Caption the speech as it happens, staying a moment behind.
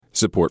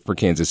Support for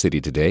Kansas City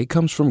Today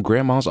comes from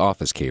Grandma's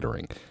Office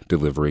Catering,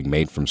 delivering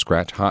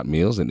made-from-scratch hot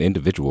meals and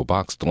individual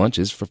boxed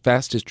lunches for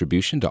fast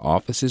distribution to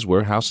offices,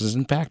 warehouses,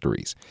 and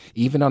factories,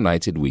 even on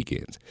nights and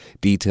weekends.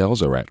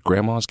 Details are at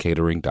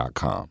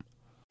grandmascatering.com.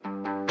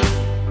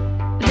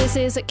 This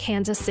is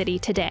Kansas City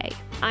Today.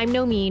 I'm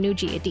Nomi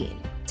Nujiadeen.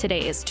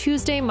 Today is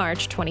Tuesday,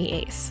 March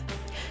 28th.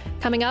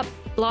 Coming up,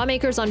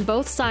 lawmakers on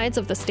both sides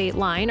of the state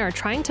line are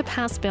trying to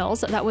pass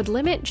bills that would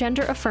limit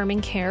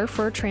gender-affirming care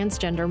for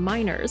transgender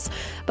minors.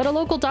 But a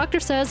local doctor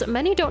says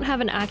many don't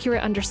have an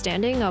accurate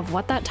understanding of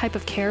what that type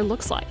of care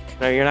looks like.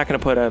 Now, you're not going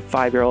to put a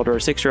 5-year-old or a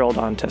 6-year-old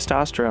on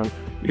testosterone.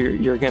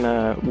 You're going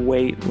to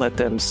wait, let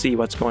them see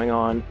what's going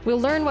on. We'll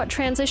learn what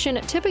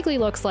transition typically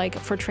looks like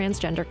for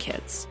transgender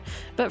kids.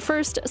 But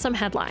first, some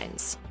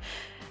headlines.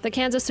 The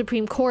Kansas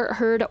Supreme Court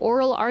heard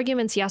oral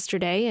arguments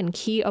yesterday in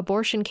key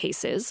abortion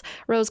cases.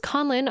 Rose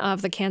Conlin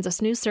of the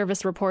Kansas News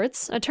Service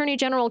reports, Attorney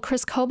General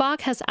Chris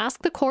Kobach has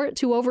asked the court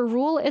to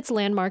overrule its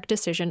landmark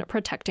decision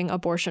protecting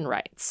abortion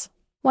rights.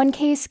 One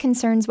case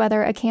concerns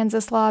whether a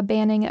Kansas law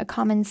banning a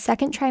common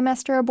second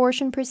trimester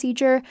abortion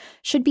procedure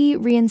should be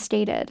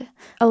reinstated.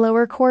 A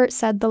lower court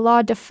said the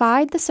law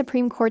defied the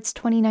Supreme Court's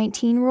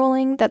 2019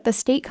 ruling that the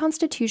state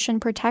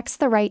constitution protects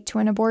the right to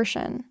an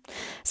abortion.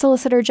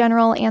 Solicitor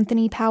General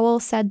Anthony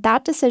Powell said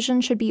that decision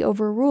should be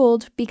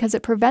overruled because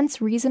it prevents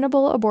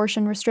reasonable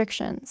abortion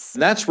restrictions.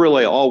 That's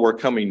really all we're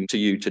coming to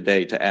you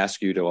today to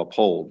ask you to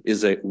uphold,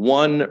 is a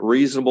one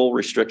reasonable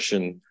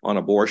restriction on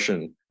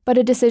abortion. But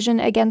a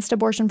decision against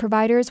abortion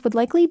providers would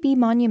likely be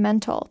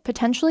monumental,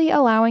 potentially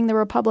allowing the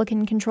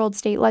Republican-controlled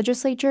state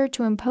legislature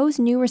to impose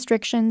new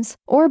restrictions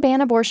or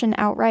ban abortion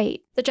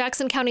outright. The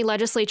Jackson County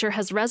Legislature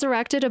has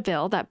resurrected a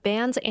bill that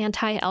bans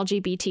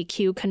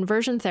anti-LGBTQ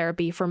conversion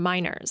therapy for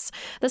minors.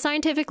 The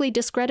scientifically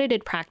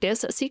discredited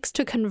practice seeks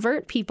to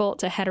convert people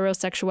to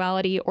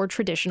heterosexuality or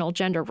traditional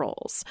gender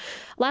roles.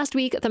 Last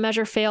week, the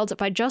measure failed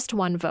by just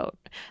one vote.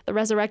 The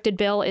resurrected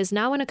bill is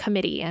now in a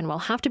committee and will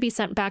have to be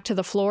sent back to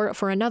the floor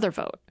for another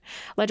vote.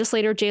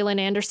 Legislator Jalen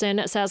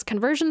Anderson says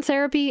conversion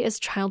therapy is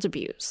child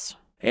abuse.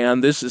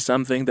 And this is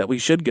something that we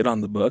should get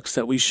on the books,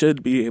 that we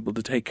should be able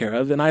to take care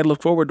of. And I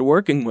look forward to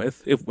working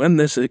with, when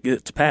this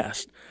gets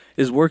passed,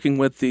 is working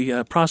with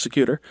the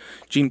prosecutor,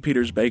 Jean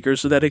Peters Baker,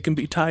 so that it can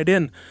be tied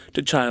in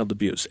to child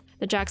abuse.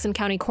 The Jackson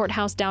County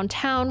Courthouse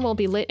downtown will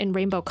be lit in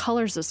rainbow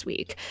colors this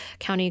week.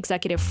 County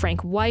Executive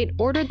Frank White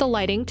ordered the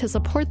lighting to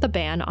support the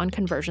ban on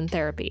conversion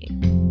therapy.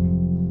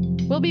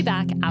 We'll be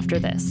back after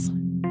this.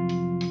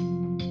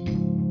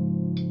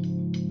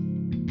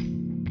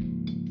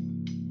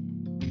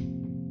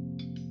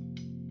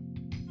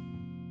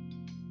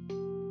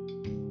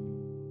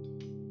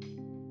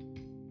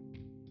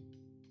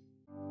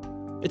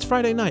 It's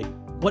Friday night.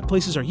 What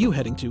places are you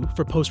heading to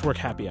for post-work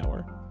happy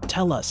hour?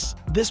 Tell us.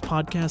 This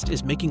podcast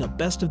is making a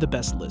best of the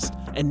best list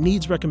and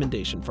needs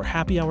recommendation for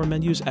happy hour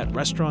menus at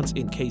restaurants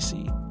in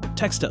KC.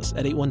 Text us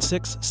at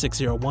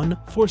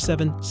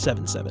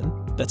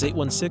 816-601-4777. That's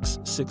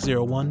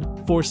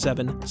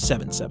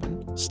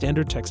 816-601-4777.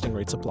 Standard texting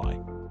rates apply.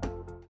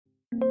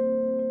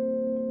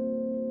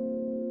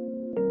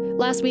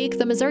 Last week,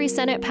 the Missouri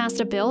Senate passed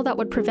a bill that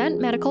would prevent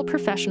medical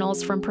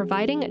professionals from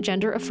providing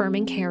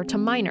gender-affirming care to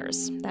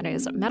minors. That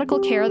is, medical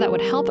care that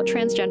would help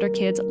transgender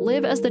kids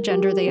live as the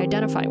gender they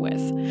identify with.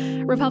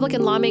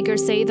 Republican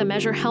lawmakers say the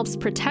measure helps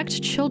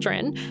protect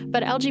children,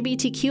 but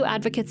LGBTQ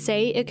advocates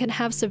say it could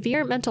have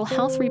severe mental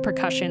health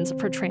repercussions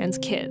for trans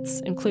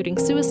kids, including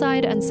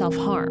suicide and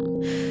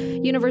self-harm.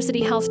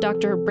 University Health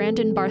Dr.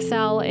 Brandon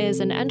Barthel is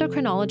an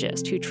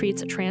endocrinologist who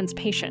treats trans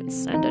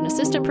patients and an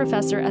assistant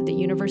professor at the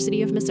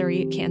University of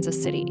Missouri,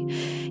 Kansas City.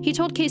 He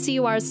told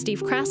KCUR's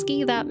Steve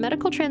Kraske that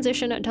medical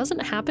transition doesn't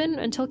happen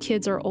until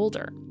kids are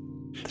older.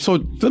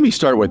 So let me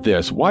start with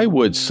this. Why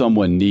would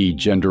someone need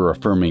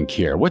gender-affirming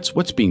care?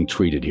 What's being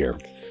treated here?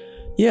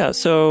 Yeah,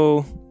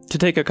 so to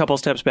take a couple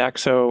steps back,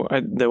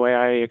 the way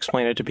I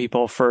explain it to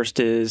people first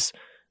is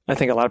I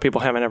think a lot of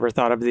people haven't ever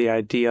thought of the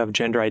idea of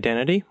gender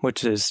identity,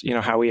 which is,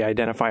 how we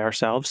identify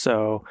ourselves.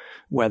 So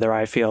whether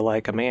I feel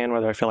like a man,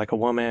 whether I feel like a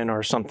woman,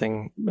 or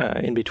something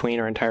in between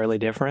or entirely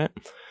different.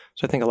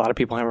 So I think a lot of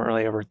people haven't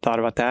really ever thought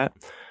about that.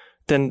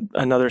 Then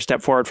another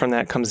step forward from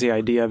that comes the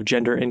idea of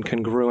gender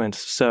incongruence.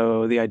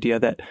 So the idea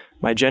that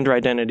my gender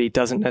identity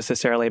doesn't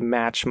necessarily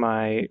match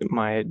my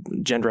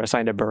gender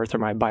assigned at birth or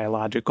my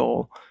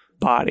biological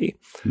body.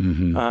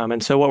 Mm-hmm.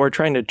 And so what we're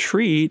trying to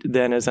treat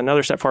then is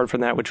another step forward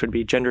from that, which would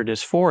be gender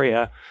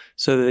dysphoria.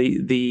 So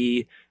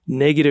the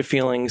negative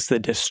feelings, the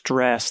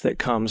distress that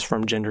comes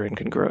from gender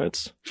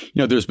incongruence.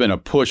 There's been a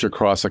push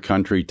across the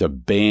country to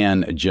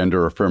ban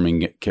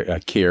gender-affirming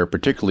care,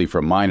 particularly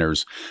for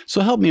minors.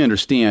 So help me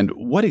understand,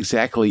 what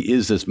exactly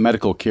is this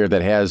medical care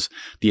that has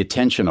the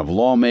attention of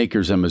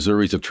lawmakers and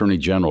Missouri's Attorney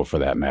General, for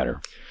that matter?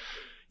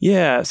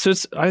 Yeah, so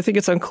I think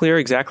it's unclear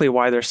exactly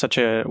why there's such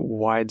a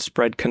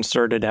widespread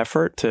concerted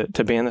effort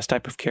to ban this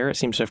type of care. It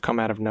seems to have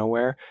come out of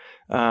nowhere.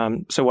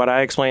 So what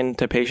I explain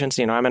to patients,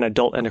 I'm an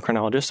adult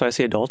endocrinologist, so I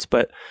see adults,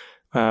 but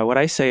what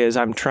I say is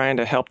I'm trying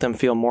to help them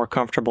feel more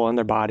comfortable in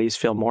their bodies,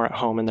 feel more at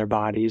home in their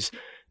bodies.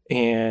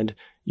 And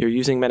You're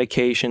using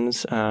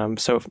medications.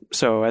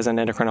 So as an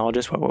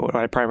endocrinologist, what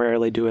I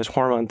primarily do is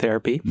hormone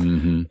therapy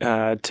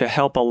to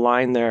help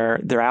align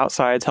their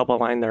outsides, help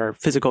align their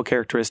physical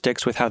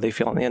characteristics with how they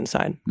feel on the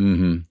inside.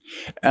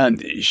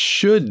 And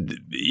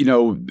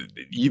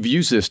you've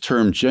used this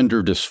term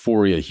gender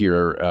dysphoria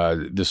here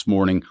this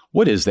morning.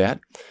 What is that?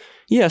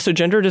 Yeah, so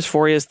gender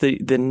dysphoria is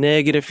the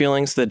negative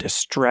feelings, the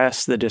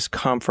distress, the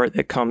discomfort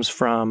that comes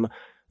from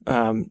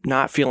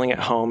not feeling at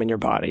home in your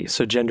body.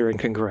 So gender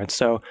incongruence.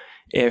 So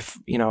if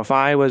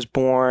I was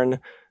born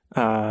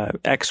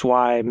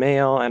XY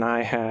male and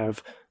I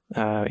have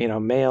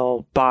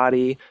male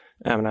body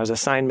and I was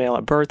assigned male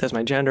at birth as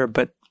my gender,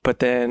 but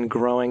then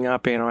growing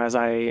up, as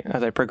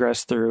I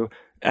progress through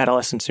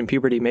adolescence and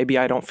puberty, maybe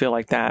I don't feel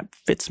like that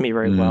fits me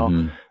very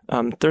well.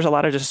 There's a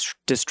lot of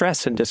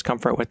distress and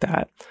discomfort with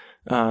that.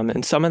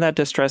 And some of that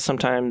distress,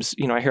 sometimes,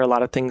 I hear a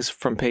lot of things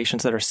from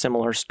patients that are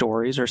similar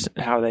stories or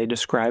how they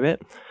describe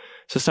it.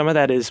 So some of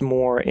that is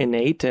more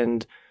innate,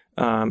 and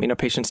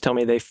patients tell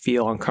me they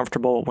feel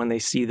uncomfortable when they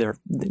see their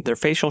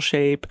facial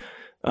shape.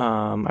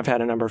 I've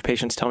had a number of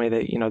patients tell me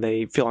that,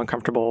 they feel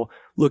uncomfortable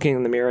looking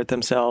in the mirror at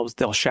themselves.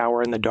 They'll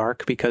shower in the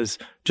dark because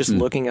just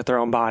looking at their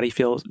own body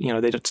feels,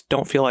 they just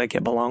don't feel like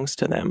it belongs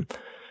to them.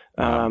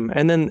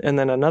 And then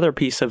another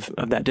piece of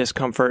that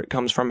discomfort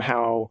comes from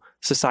how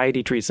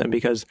society treats them,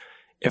 because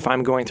if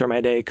I'm going through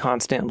my day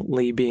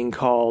constantly being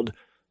called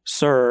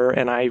sir,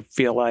 and I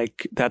feel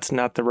like that's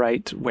not the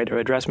right way to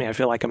address me, I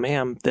feel like a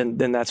ma'am, then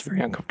that's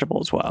very uncomfortable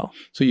as well.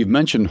 So you've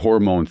mentioned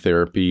hormone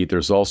therapy.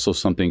 There's also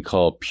something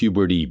called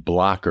puberty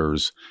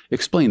blockers.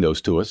 Explain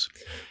those to us.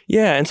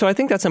 Yeah, and so I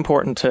think that's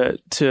important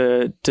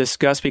to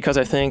discuss, because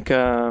I think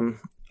a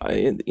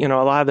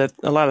lot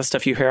of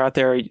stuff you hear out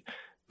there,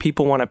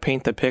 people want to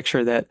paint the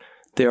picture that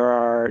there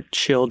are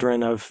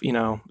children of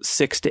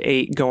 6 to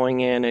 8 going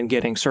in and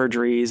getting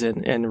surgeries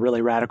and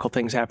really radical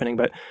things happening,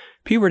 but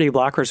puberty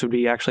blockers would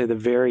be actually the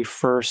very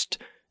first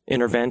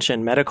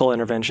medical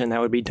intervention that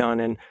would be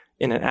done in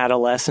an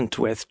adolescent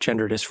with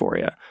gender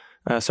dysphoria.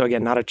 So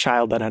again, not a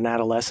child, but an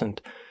adolescent.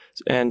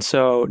 And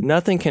so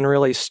nothing can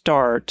really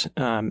start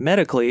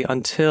medically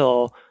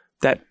until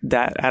that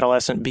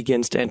adolescent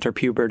begins to enter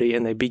puberty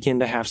and they begin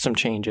to have some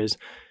changes.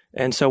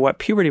 And so what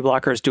puberty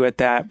blockers do at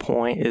that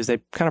point is they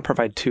kind of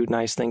provide two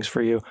nice things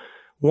for you.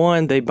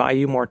 One, they buy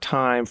you more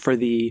time for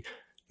the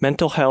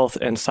mental health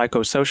and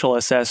psychosocial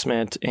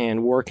assessment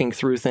and working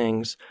through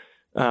things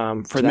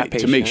for that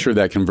patient. To make sure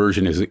that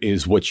conversion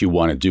is what you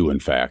want to do,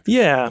 in fact.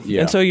 Yeah.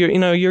 And so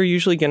you're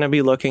usually going to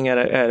be looking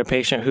at a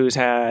patient who's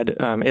had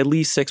at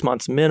least 6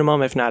 months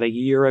minimum, if not a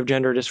year, of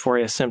gender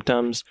dysphoria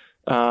symptoms.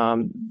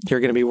 They're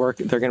going to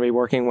be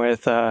working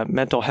with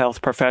mental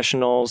health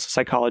professionals,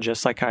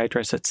 psychologists,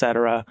 psychiatrists, et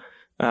cetera,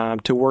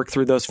 to work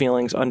through those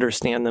feelings,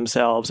 understand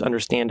themselves,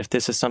 understand if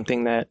this is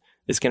something that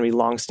is going to be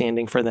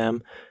longstanding for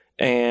them.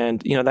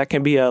 And, that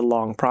can be a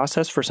long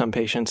process for some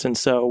patients. And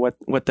so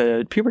what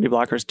the puberty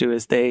blockers do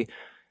is they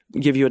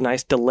give you a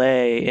nice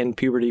delay in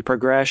puberty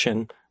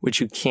progression,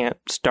 which you can't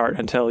start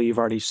until you've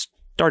already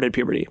started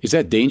puberty. Is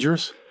that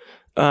dangerous?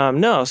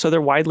 No. So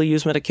they're widely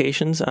used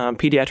medications.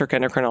 Pediatric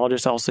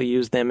endocrinologists also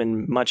use them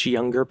in much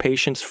younger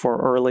patients for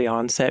early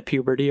onset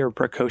puberty or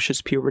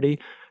precocious puberty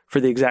for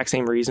the exact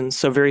same reasons.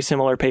 So very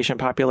similar patient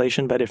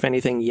population, but if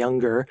anything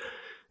younger.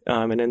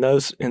 And in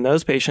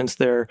those patients,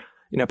 they're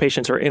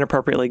patients are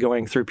inappropriately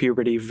going through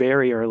puberty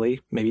very early,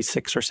 maybe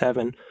 6 or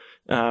 7.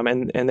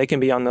 And they can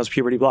be on those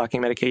puberty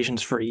blocking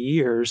medications for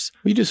years.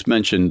 You just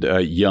mentioned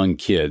young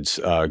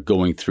kids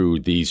going through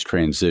these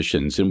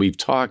transitions. And we've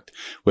talked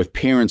with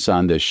parents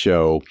on this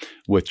show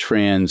with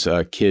trans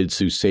kids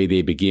who say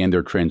they began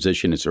their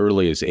transition as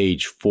early as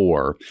age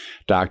 4.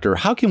 Doctor,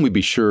 how can we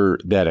be sure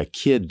that a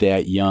kid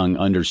that young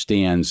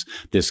understands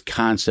this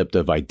concept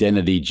of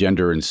identity,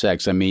 gender, and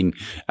sex? I mean,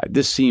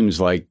 this seems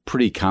like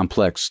pretty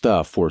complex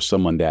stuff for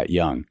someone that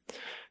young.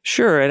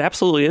 Sure, it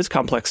absolutely is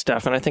complex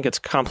stuff, and I think it's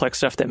complex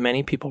stuff that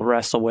many people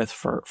wrestle with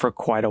for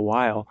quite a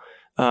while.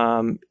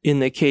 In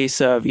the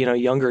case of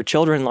younger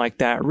children like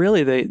that,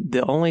 really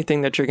the only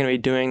thing that you're going to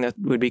be doing that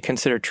would be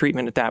considered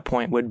treatment at that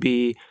point would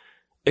be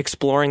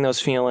exploring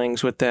those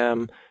feelings with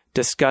them,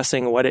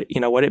 discussing what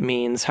it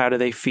means, how do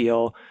they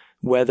feel,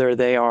 whether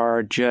they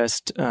are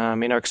just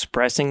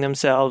expressing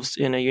themselves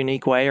in a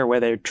unique way, or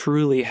whether they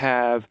truly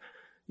have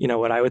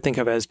what I would think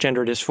of as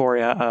gender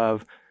dysphoria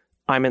of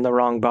I'm in the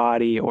wrong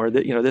body, or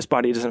that this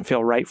body doesn't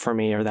feel right for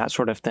me, or that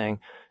sort of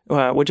thing,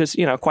 which is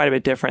quite a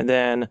bit different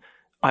than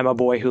I'm a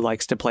boy who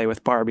likes to play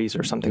with Barbies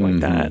or something like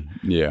that.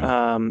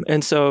 Yeah.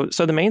 And so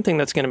the main thing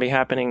that's going to be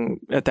happening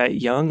at that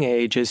young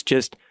age is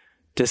just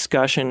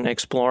discussion,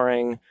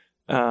 exploring,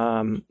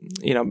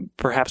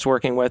 perhaps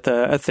working with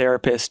a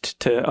therapist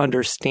to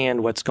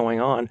understand what's going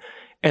on.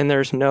 And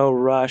there's no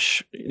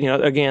rush.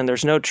 Again,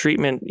 there's no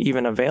treatment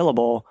even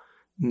available,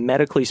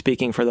 medically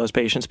speaking, for those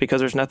patients, because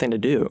there's nothing to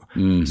do.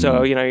 Mm-hmm.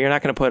 So, you're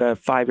not going to put a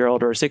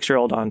 5-year-old or a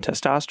 6-year-old on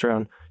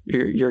testosterone.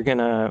 You're going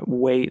to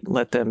wait,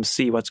 let them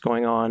see what's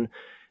going on.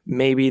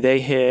 Maybe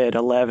they hit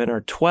 11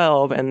 or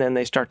 12 and then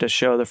they start to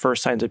show the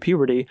first signs of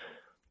puberty.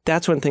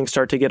 that's when things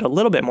start to get a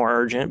little bit more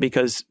urgent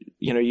because,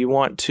 you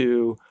want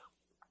to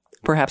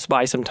perhaps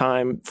buy some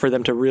time for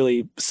them to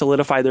really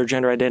solidify their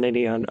gender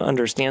identity and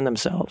understand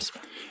themselves.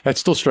 That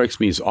still strikes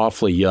me as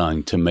awfully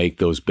young to make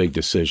those big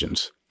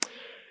decisions.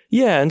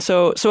 Yeah, and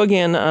so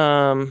again,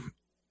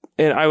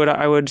 and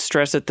I would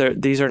stress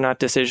that these are not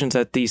decisions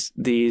that these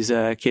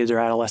kids or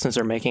adolescents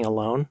are making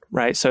alone,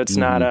 right? So it's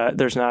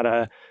there's not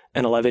an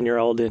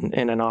 11-year-old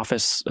in an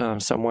office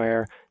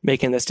somewhere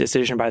making this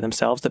decision by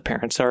themselves. The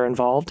parents are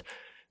involved.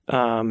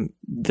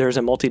 There's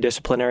a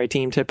multidisciplinary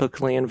team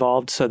typically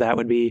involved, so that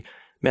would be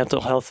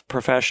mental health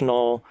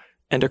professional,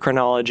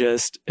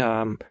 endocrinologist,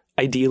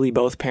 ideally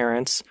both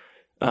parents,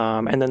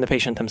 and then the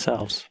patient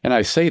themselves. And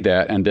I say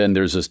that, and then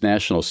there's this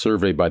national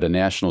survey by the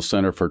National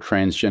Center for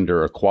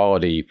Transgender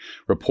Equality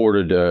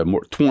reported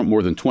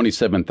more than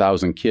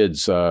 27,000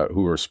 kids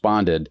who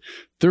responded.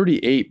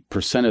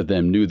 38% of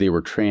them knew they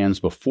were trans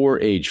before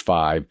age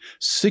 5.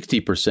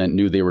 60%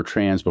 knew they were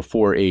trans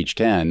before age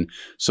 10.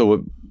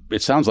 So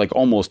it sounds like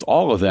almost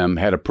all of them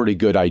had a pretty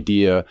good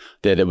idea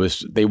that it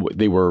was they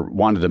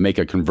wanted to make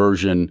a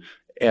conversion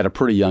at a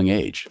pretty young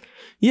age.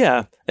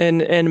 Yeah.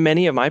 And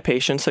many of my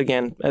patients,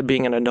 again,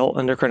 being an adult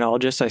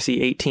endocrinologist, I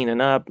see 18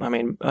 and up. I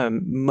mean,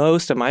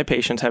 most of my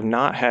patients have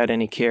not had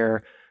any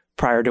care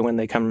prior to when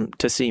they come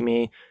to see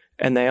me.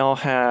 And they all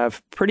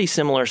have pretty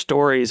similar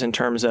stories in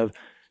terms of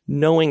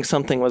knowing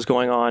something was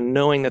going on,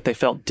 knowing that they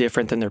felt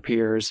different than their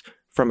peers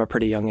from a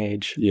pretty young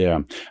age. Yeah.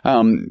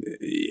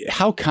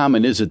 How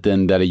common is it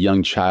then that a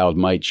young child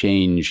might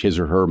change his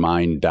or her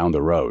mind down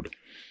the road?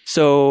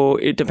 So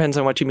it depends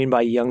on what you mean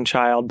by young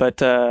child,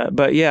 but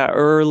yeah,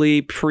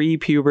 early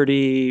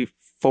pre-puberty,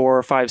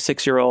 4, 5,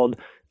 6-year-old,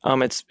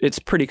 it's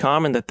pretty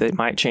common that they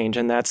might change,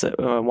 and that's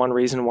one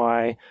reason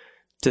why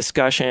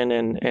discussion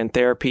and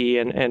therapy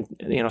and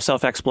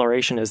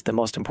self-exploration is the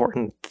most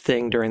important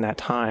thing during that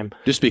time.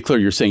 Just to be clear,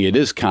 you're saying it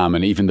is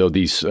common, even though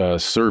these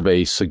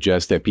surveys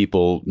suggest that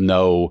people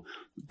know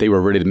they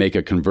were ready to make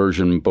a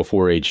conversion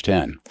before age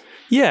 10.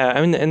 Yeah,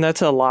 I mean, and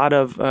that's a lot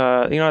of,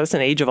 that's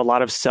an age of a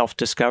lot of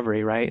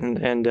self-discovery, right?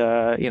 And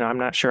I'm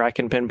not sure I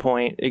can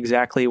pinpoint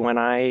exactly when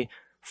I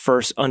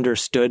first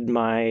understood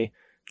my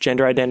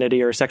gender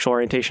identity or sexual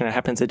orientation. It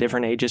happens at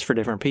different ages for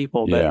different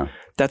people, but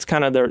that's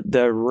kind of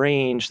the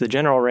range, the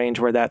general range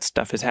where that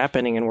stuff is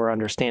happening and we're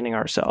understanding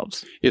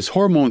ourselves. Is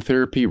hormone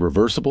therapy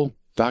reversible,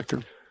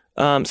 doctor?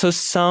 So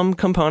some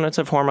components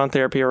of hormone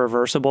therapy are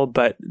reversible,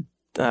 but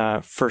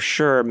for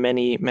sure,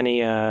 many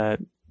of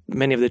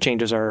the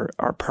changes are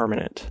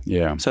permanent.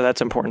 Yeah. So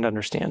that's important to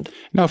understand.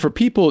 Now, for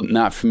people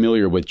not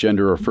familiar with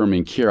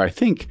gender-affirming care, I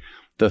think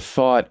the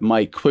thought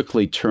might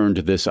quickly turn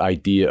to this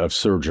idea of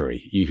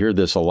surgery. You hear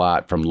this a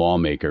lot from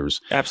lawmakers.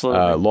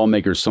 Absolutely.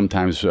 Lawmakers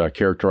sometimes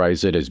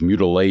characterize it as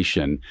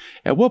mutilation.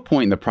 At what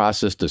point in the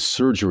process does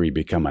surgery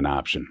become an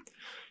option?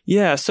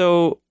 Yeah.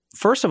 So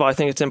first of all, I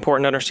think it's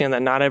important to understand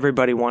that not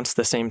everybody wants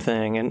the same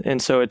thing.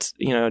 And so it's,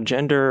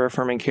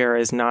 gender-affirming care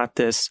is not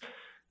this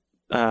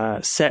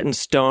set in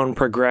stone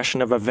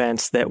progression of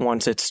events that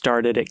once it's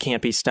started, it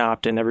can't be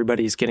stopped and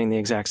everybody's getting the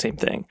exact same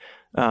thing.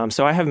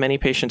 So I have many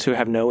patients who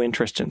have no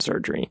interest in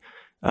surgery.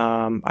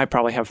 I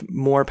probably have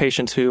more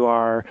patients who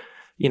are,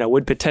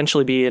 would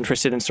potentially be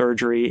interested in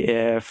surgery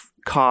if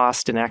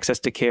cost and access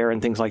to care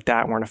and things like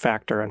that weren't a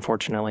factor,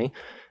 unfortunately.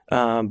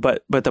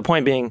 But the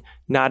point being,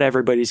 not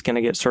everybody's going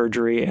to get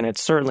surgery, and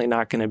it's certainly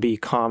not going to be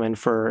common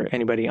for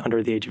anybody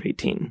under the age of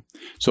 18.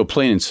 So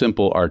plain and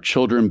simple, are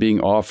children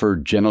being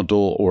offered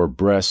genital or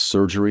breast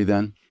surgery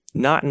then?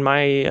 Not in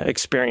my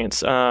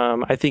experience.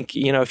 I think,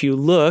 if you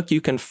look,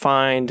 you can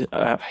find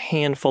a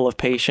handful of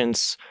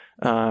patients,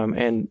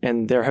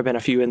 and there have been a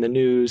few in the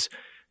news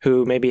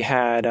who maybe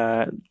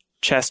had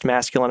chest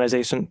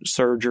masculinization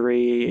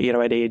surgery,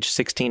 at age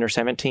 16 or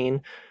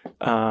 17.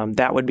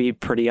 That would be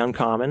pretty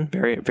uncommon,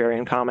 very, very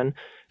uncommon.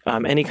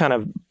 Any kind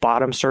of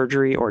bottom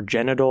surgery or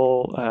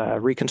genital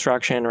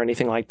reconstruction or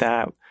anything like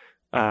that,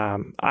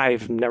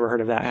 I've never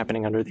heard of that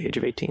happening under the age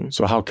of 18.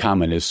 So how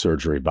common is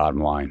surgery,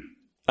 bottom line?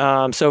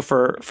 So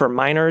for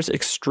minors,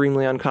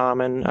 extremely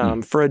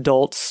uncommon. For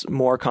adults,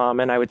 more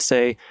common. I would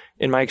say,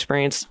 in my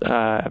experience,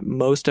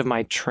 most of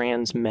my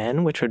trans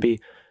men, which would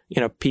be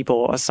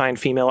people assigned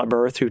female at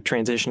birth who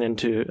transition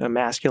into a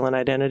masculine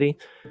identity,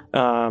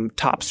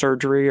 top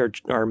surgery or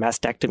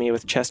mastectomy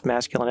with chest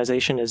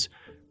masculinization is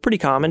pretty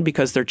common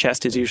because their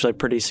chest is usually a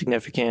pretty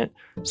significant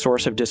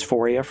source of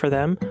dysphoria for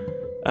them.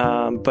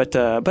 But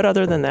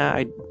other than that,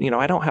 I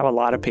don't have a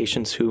lot of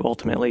patients who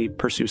ultimately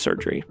pursue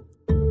surgery.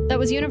 That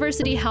was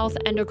University Health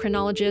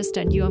endocrinologist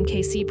and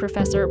UMKC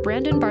professor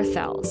Brandon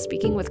Barthel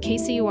speaking with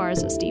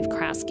KCUR's Steve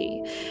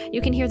Kraske.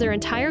 You can hear their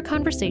entire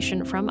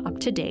conversation from Up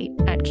to Date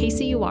at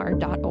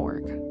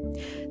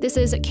kcur.org. This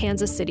is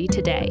Kansas City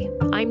Today.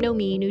 I'm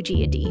Nomi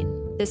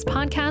Nujiadeen. This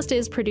podcast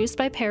is produced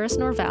by Paris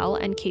Norvell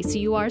and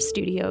KCUR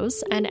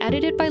Studios and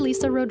edited by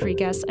Lisa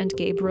Rodriguez and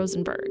Gabe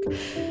Rosenberg.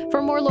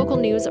 For more local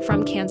news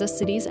from Kansas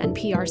City's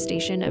NPR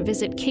station,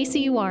 visit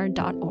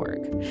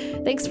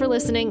kcur.org. Thanks for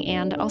listening,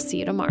 and I'll see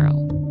you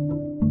tomorrow.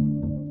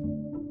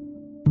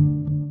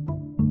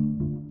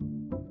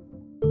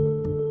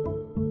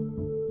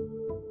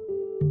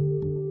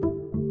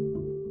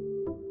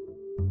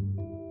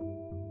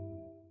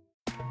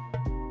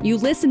 You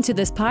listen to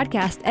this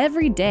podcast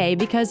every day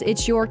because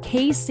it's your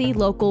KC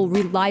local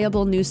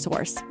reliable news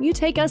source. You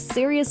take us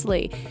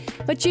seriously.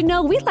 But you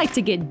know, we like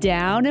to get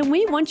down and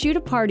we want you to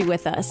party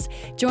with us.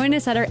 Join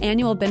us at our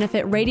annual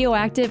benefit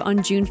Radioactive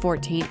on June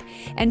 14th.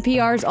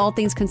 NPR's All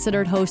Things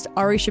Considered host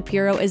Ari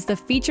Shapiro is the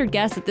featured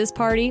guest at this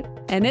party,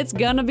 and it's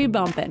gonna be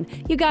bumping.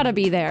 You gotta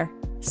be there.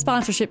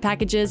 Sponsorship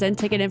packages and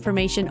ticket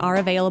information are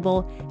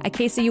available at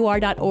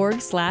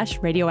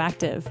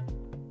kcur.org/radioactive.